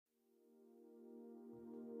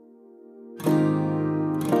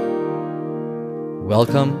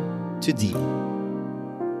Welcome to Deep,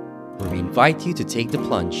 where we invite you to take the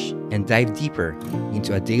plunge and dive deeper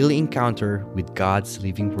into a daily encounter with God's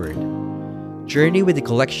living Word. Journey with a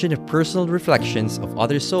collection of personal reflections of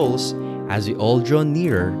other souls as we all draw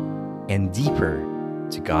nearer and deeper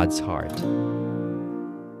to God's heart.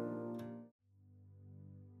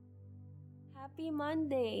 Happy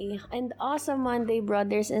Monday and awesome Monday,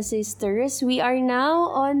 brothers and sisters. We are now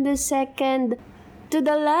on the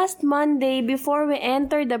last Monday before we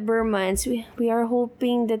enter the Burr months. We are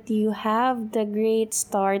hoping that you have the great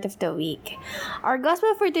start of the week. Our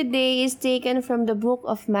gospel for today is taken from the book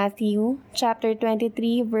of Matthew, chapter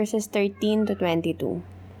 23, verses 13 to 22.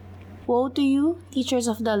 Woe to you, teachers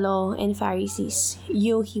of the law and Pharisees,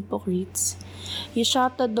 you hypocrites! You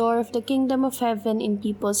shut the door of the kingdom of heaven in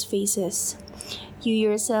people's faces. You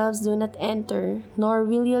yourselves do not enter, nor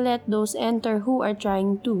will you let those enter who are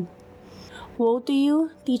trying to. Woe to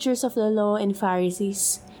you, teachers of the law and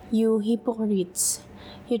Pharisees, you hypocrites!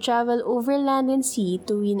 You travel over land and sea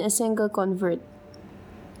to win a single convert.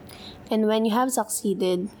 And when you have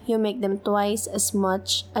succeeded, you make them twice as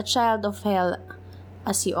much a child of hell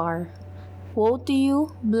as you are. Woe to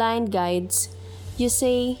you, blind guides! You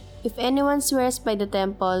say, if anyone swears by the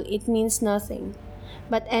temple, it means nothing.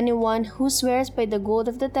 But anyone who swears by the gold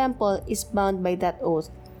of the temple is bound by that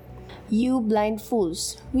oath. You blind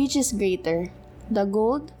fools, which is greater, the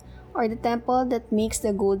gold or the temple that makes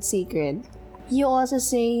the gold sacred? You also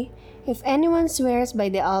say, if anyone swears by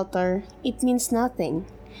the altar, it means nothing.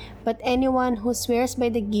 But anyone who swears by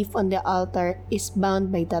the gift on the altar is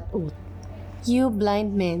bound by that oath. You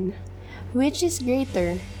blind men, which is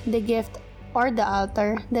greater, the gift or the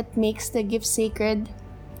altar that makes the gift sacred?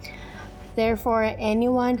 Therefore,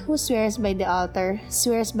 anyone who swears by the altar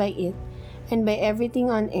swears by it, and by everything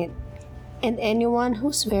on it. And anyone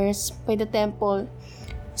who swears by the temple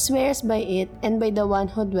swears by it and by the one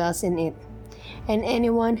who dwells in it. And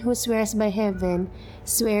anyone who swears by heaven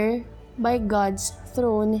swears by God's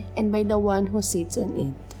throne and by the one who sits on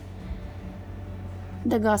it.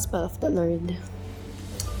 The Gospel of the Lord.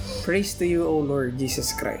 Praise to you, O Lord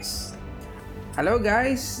Jesus Christ. Hello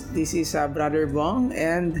guys, this is Brother Bong,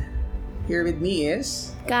 and here with me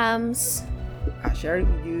is Cams. Sharing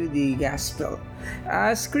with you the Gospel.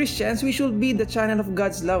 As Christians, we should be the channel of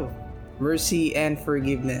God's love, mercy, and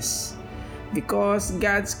forgiveness. Because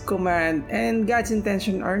God's command and God's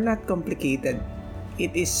intention are not complicated.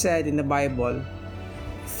 It is said in the Bible,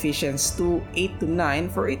 Ephesians 2:8-9,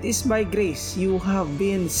 for it is by grace you have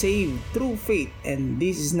been saved through faith, and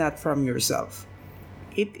this is not from yourself.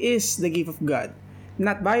 It is the gift of God,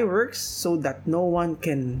 not by works, so that no one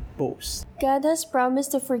can boast. God has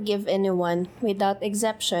promised to forgive anyone, without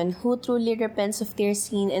exception, who truly repents of their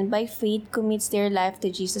sin and by faith commits their life to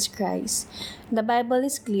Jesus Christ. The Bible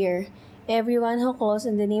is clear. Everyone who calls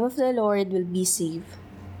on the name of the Lord will be saved.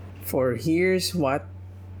 For here's what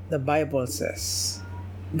the Bible says.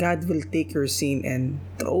 God will take your sin and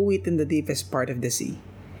throw it in the deepest part of the sea.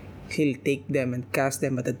 He'll take them and cast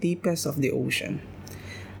them at the deepest of the ocean.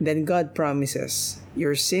 Then God promises,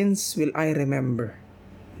 your sins will I remember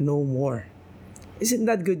no more. Isn't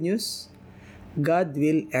that good news? God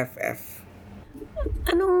will FF.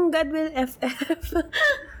 Anong God will FF?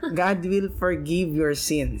 God will forgive your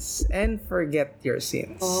sins and forget your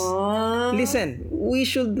sins. Oh. Listen, we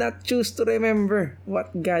should not choose to remember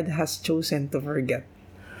what God has chosen to forget.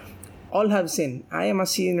 All have sinned. I am a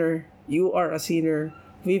sinner. You are a sinner.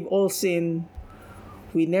 We've all sinned.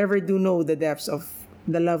 We never do know the depths of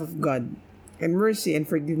the love of God and mercy and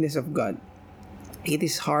forgiveness of God. It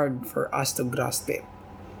is hard for us to grasp it.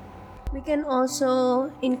 We can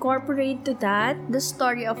also incorporate to that the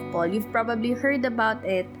story of Paul. You've probably heard about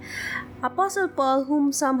it. Apostle Paul,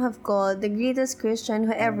 whom some have called the greatest Christian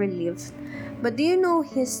who ever lived. But do you know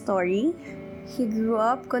his story? He grew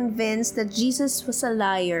up convinced that Jesus was a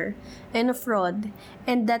liar and a fraud,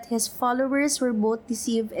 and that his followers were both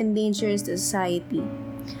deceived and dangerous to society.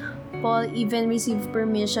 Paul even received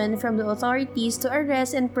permission from the authorities to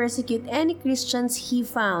arrest and persecute any Christians he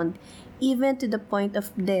found, even to the point of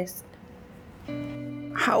death.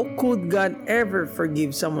 How could God ever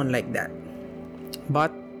forgive someone like that?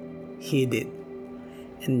 But He did.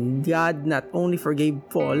 And God not only forgave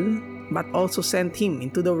Paul, but also sent him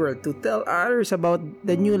into the world to tell others about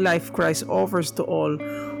the new life Christ offers to all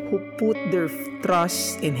who put their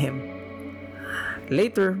trust in Him.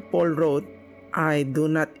 Later, Paul wrote, I do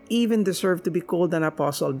not even deserve to be called an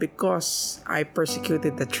apostle because I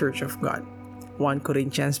persecuted the church of God. 1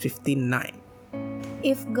 Corinthians 15:9.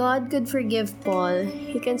 If God could forgive Paul,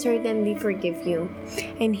 He can certainly forgive you.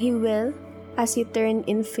 And He will as you turn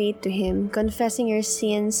in faith to Him, confessing your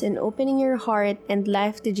sins and opening your heart and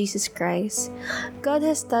life to Jesus Christ. God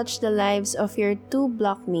has touched the lives of your two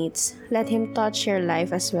blockmates. Let Him touch your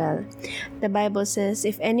life as well. The Bible says,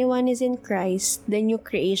 if anyone is in Christ, the new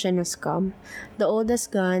creation has come. The old has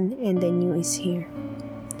gone and the new is here.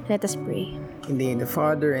 Let us pray. In the name of the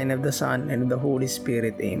Father, and of the Son, and of the Holy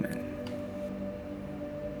Spirit. Amen.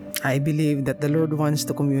 I believe that the Lord wants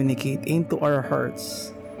to communicate into our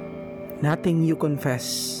hearts. Nothing you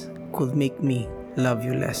confess could make me love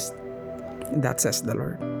you less. That says the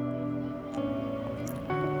Lord.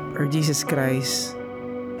 Lord Jesus Christ,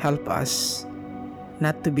 help us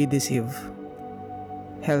not to be deceived.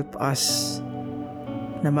 Help us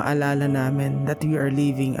na maalala namin that we are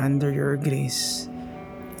living under your grace.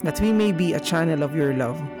 That we may be a channel of your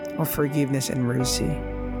love, of forgiveness and mercy.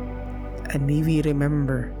 And may we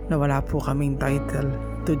remember na wala po kaming title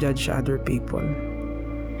to judge other people.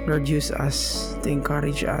 Lord, use us to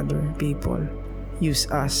encourage other people. Use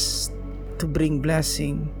us to bring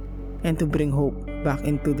blessing and to bring hope back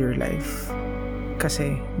into their life.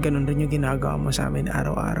 Kasi ganun rin yung ginagawa mo sa amin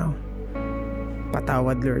araw-araw.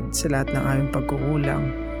 Patawad, Lord, sa lahat ng aming pagkukulang,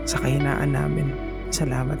 sa kahinaan namin.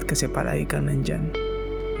 Salamat kasi palagi kang nandyan,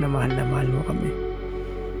 na mahal mo kami.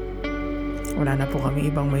 Wala na po kami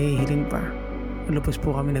ibang mahihiling pa. Lubos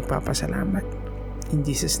po kami nagpapasalamat. In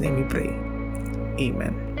Jesus' name we pray.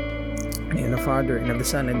 Amen. In the Father, and of the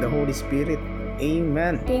Son, and the Holy Spirit.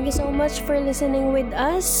 Amen. Thank you so much for listening with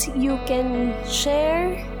us. You can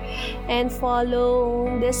share and follow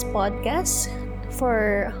this podcast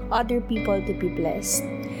for other people to be blessed.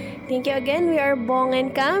 Thank you again. We are Bong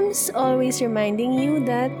and Cams, always reminding you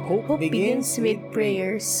that hope begins with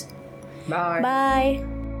prayers. Bye. Bye.